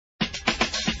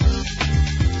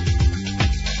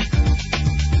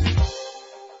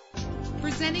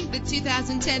the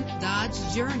 2010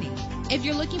 Dodge Journey. If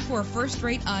you're looking for a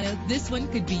first-rate auto, this one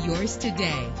could be yours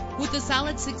today. With a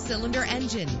solid 6-cylinder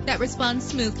engine that responds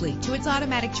smoothly to its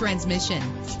automatic transmission.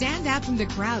 Stand out from the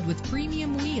crowd with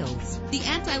premium wheels. The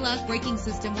anti-lock braking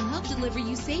system will help deliver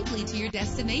you safely to your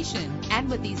destination. And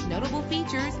with these notable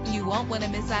features, you won't want to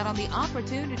miss out on the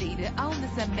opportunity to own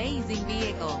this amazing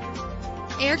vehicle.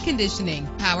 Air conditioning,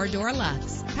 power door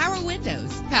locks, power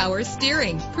windows, power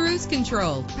steering, cruise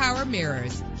control, power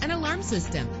mirrors, an alarm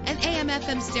system, an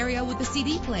AM/FM stereo with a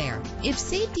CD player. If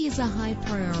safety is a high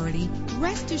priority,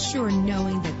 rest assured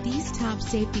knowing that these top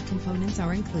safety components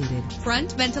are included.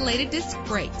 Front ventilated disc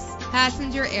brakes,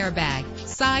 passenger airbag,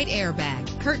 side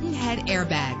airbag, curtain head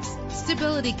airbags,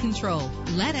 stability control.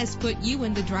 Let us put you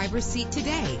in the driver's seat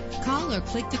today. Call or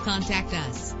click to contact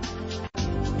us.